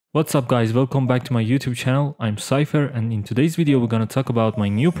What's up guys, welcome back to my YouTube channel. I'm Cypher and in today's video we're gonna talk about my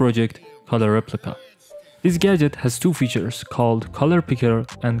new project, Color Replica. This gadget has two features called Color Picker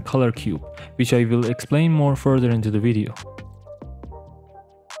and Color Cube, which I will explain more further into the video.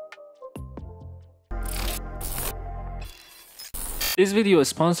 This video is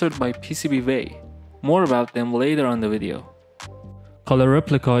sponsored by PCBWay. More about them later on the video. Color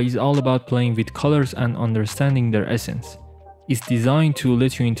Replica is all about playing with colors and understanding their essence. It's designed to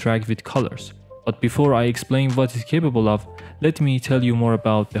let you interact with colors. But before I explain what it's capable of, let me tell you more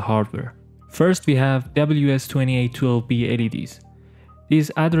about the hardware. First we have WS2812B LEDs.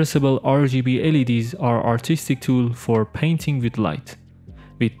 These addressable RGB LEDs are artistic tool for painting with light.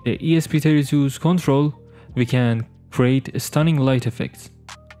 With the ESP32's control, we can create stunning light effects.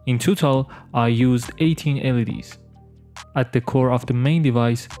 In total, I used 18 LEDs. At the core of the main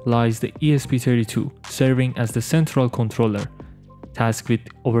device lies the ESP32, serving as the central controller, tasked with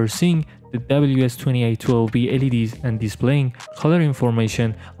overseeing the WS2812B LEDs and displaying color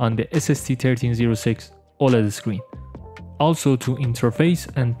information on the SST1306 OLED screen. Also, to interface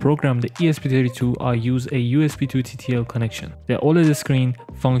and program the ESP32, I use a USB to TTL connection. The OLED screen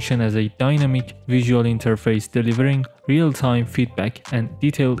functions as a dynamic visual interface delivering real-time feedback and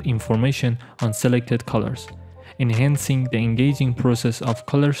detailed information on selected colors, enhancing the engaging process of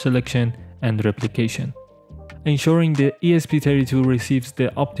color selection and replication. Ensuring the ESP32 receives the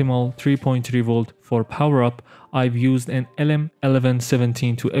optimal 3.3 volt for power up, I've used an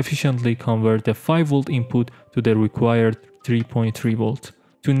LM1117 to efficiently convert the 5 volt input to the required 3.3 volt.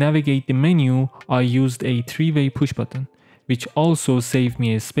 To navigate the menu, I used a 3-way push button, which also saved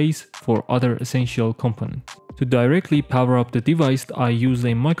me a space for other essential components. To directly power up the device, I used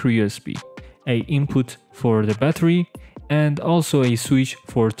a micro USB, a input for the battery, and also a switch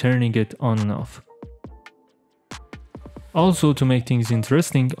for turning it on and off. Also, to make things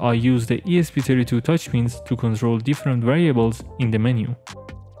interesting, I use the ESP32 touch pins to control different variables in the menu.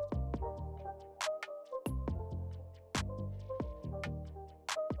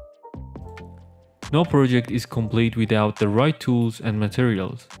 No project is complete without the right tools and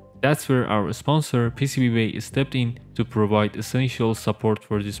materials. That's where our sponsor PCBWay stepped in to provide essential support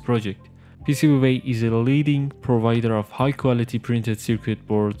for this project. PCBWay is a leading provider of high-quality printed circuit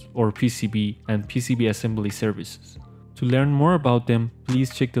boards or PCB and PCB assembly services. To learn more about them,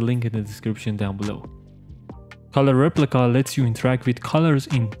 please check the link in the description down below. Color Replica lets you interact with colors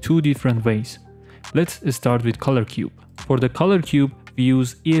in two different ways. Let's start with Color Cube. For the Color Cube, we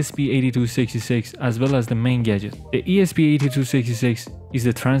use ESP8266 as well as the main gadget. The ESP8266 is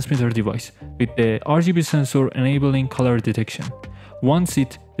the transmitter device with the RGB sensor enabling color detection. Once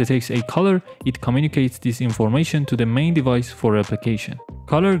it detects a color, it communicates this information to the main device for replication.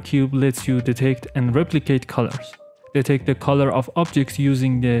 Color Cube lets you detect and replicate colors. Detect the color of objects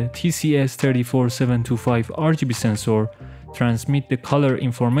using the TCS34725 RGB sensor, transmit the color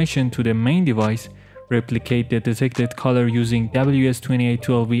information to the main device, replicate the detected color using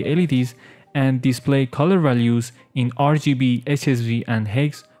WS2812B LEDs, and display color values in RGB, HSV, and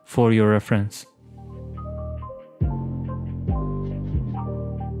hex for your reference.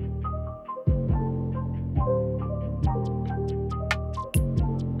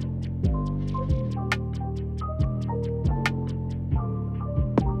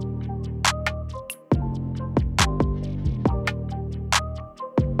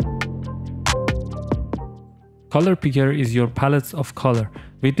 Color Picker is your palette of color.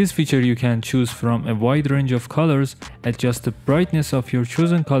 With this feature you can choose from a wide range of colors, adjust the brightness of your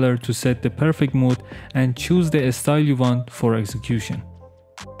chosen color to set the perfect mood, and choose the style you want for execution.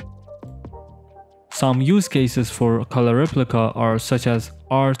 Some use cases for Color Replica are such as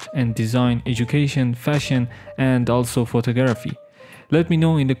art and design, education, fashion, and also photography. Let me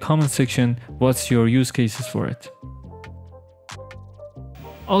know in the comment section what's your use cases for it.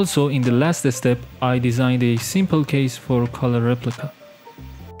 Also, in the last step, I designed a simple case for Color Replica.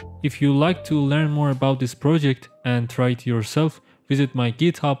 If you like to learn more about this project and try it yourself, visit my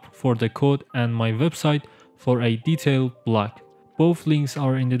GitHub for the code and my website for a detailed blog. Both links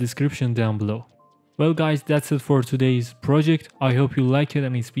are in the description down below. Well guys, that's it for today's project. I hope you like it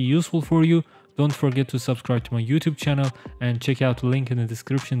and it's been useful for you. Don't forget to subscribe to my YouTube channel and check out the link in the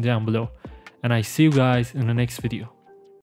description down below. And I see you guys in the next video.